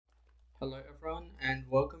Hello everyone and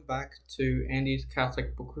welcome back to Andy's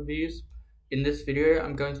Catholic Book Reviews. In this video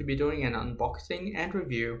I'm going to be doing an unboxing and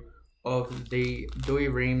review of the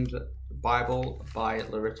Douay Rheims Bible by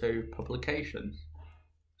Loreto Publications.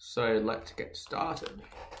 So let's get started.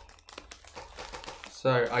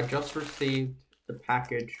 So I just received the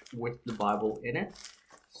package with the Bible in it,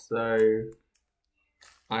 so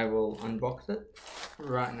I will unbox it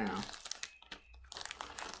right now.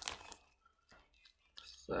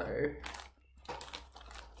 So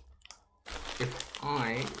if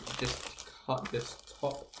I just cut this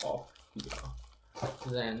top off here,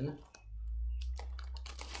 then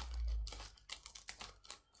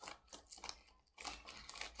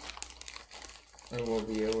I will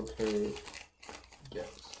be able to get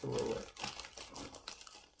through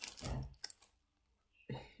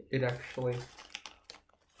it. It actually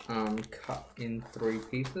cut in 3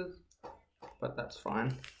 pieces, but that's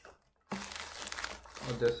fine.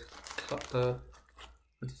 I'll just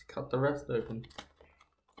cut the rest open.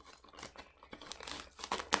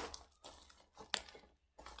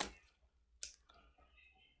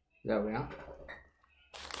 There we are.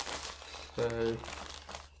 So,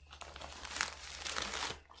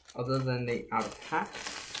 other than the outer pack,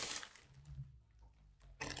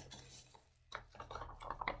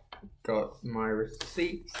 got my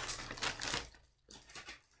receipts,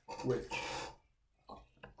 which,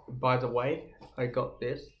 by the way, I got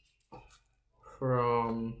this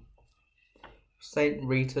from St.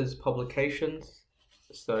 Rita's Publications.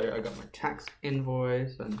 So I got my tax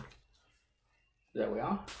invoice, and there we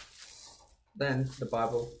are. Then the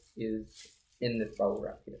Bible is in this bubble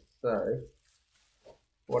wrap here. So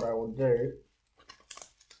what I will do,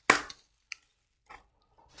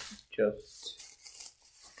 just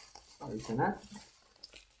open it.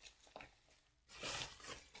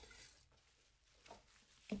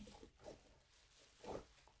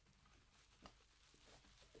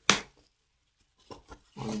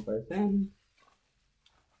 On both ends.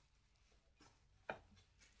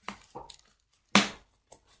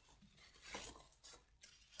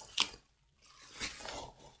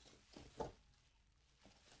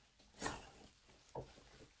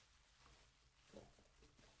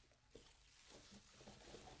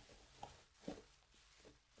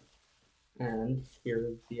 And here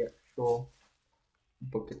is the actual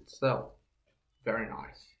book itself. Very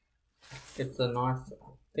nice. It's a nice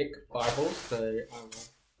thick Bible, so I will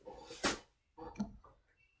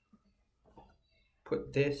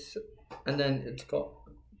put this, and then it's got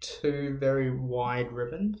 2 very wide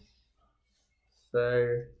ribbons.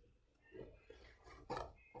 So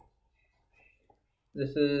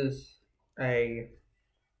this is a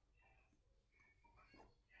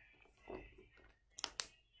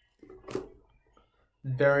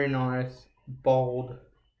very nice, bold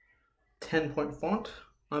 10-point font,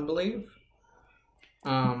 I believe.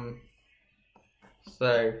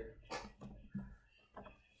 So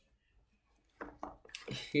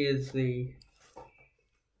here's the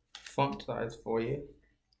font size for you.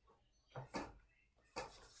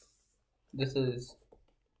 This is,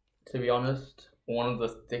 to be honest, one of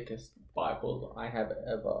the thickest Bibles I have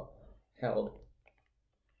ever held.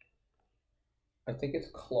 I think it's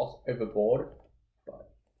cloth overboard, but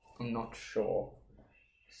I'm not sure.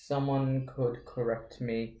 Someone could correct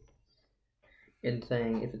me in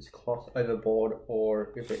saying if it's cloth overboard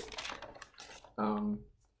or if it's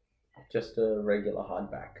just a regular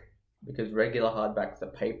hardback, because regular hardbacks are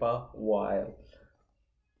paper, while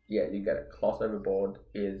you get it, cloth overboard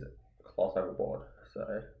is cloth overboard. So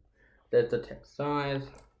there's the text size,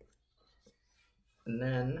 and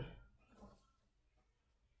then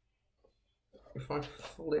if I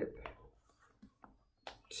flip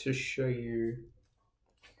to show you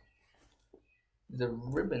the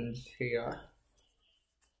ribbons here,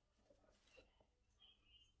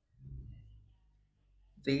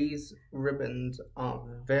 these ribbons are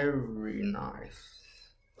very nice.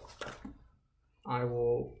 I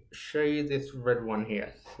will show you this red one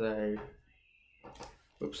here. So,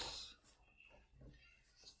 oops.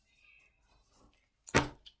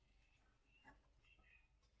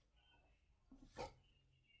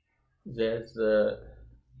 There's the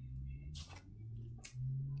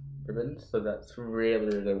ribbon, so that's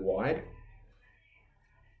really wide.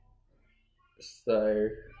 So,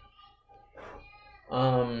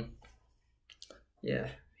 yeah,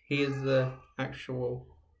 here's the actual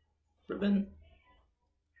ribbon.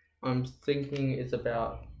 I'm thinking it's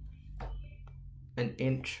about 1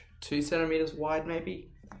 inch, 2 centimeters wide,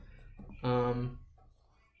 maybe.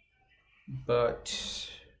 But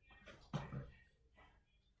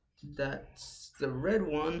that's the red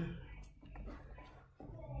one.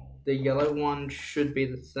 The yellow one should be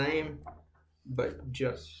the same, but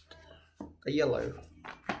just a yellow.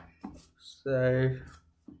 So,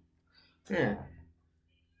 yeah,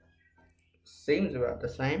 seems about the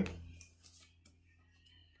same.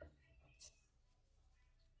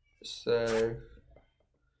 So,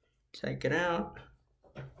 take it out.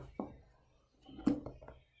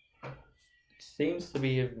 It seems to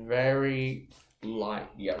be a very light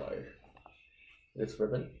yellow, this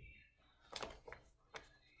ribbon.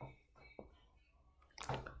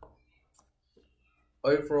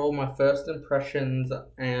 Overall, my first impressions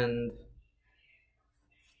and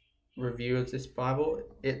review of this Bible,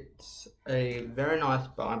 it's a very nice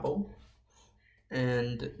Bible,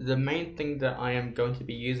 and the main thing that I am going to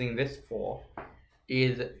be using this for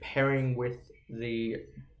is pairing with the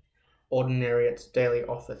Ordinariate's Daily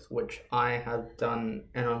Office, which I have done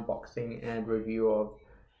an unboxing and review of,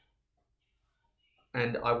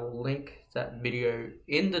 and I will link that video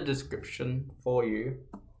in the description for you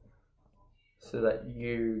so that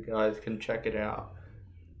you guys can check it out.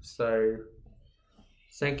 So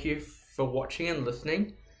thank you for watching and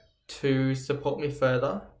listening. To support me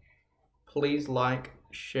further, please like,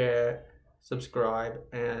 share, subscribe,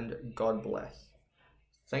 and God bless.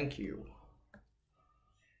 Thank you.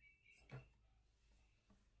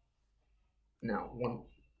 Now,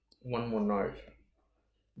 one more note.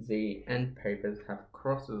 The end papers have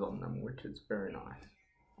crosses on them, which is very nice.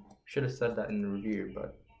 Should have said that in the review,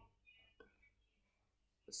 but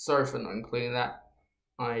sorry for not including that.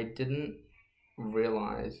 I didn't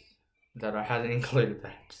realize that I hadn't included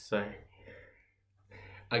that. So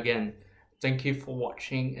again, thank you for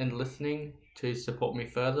watching and listening. To support me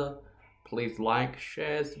further, please like,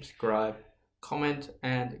 share, subscribe, comment,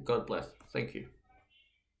 and God bless. Thank you.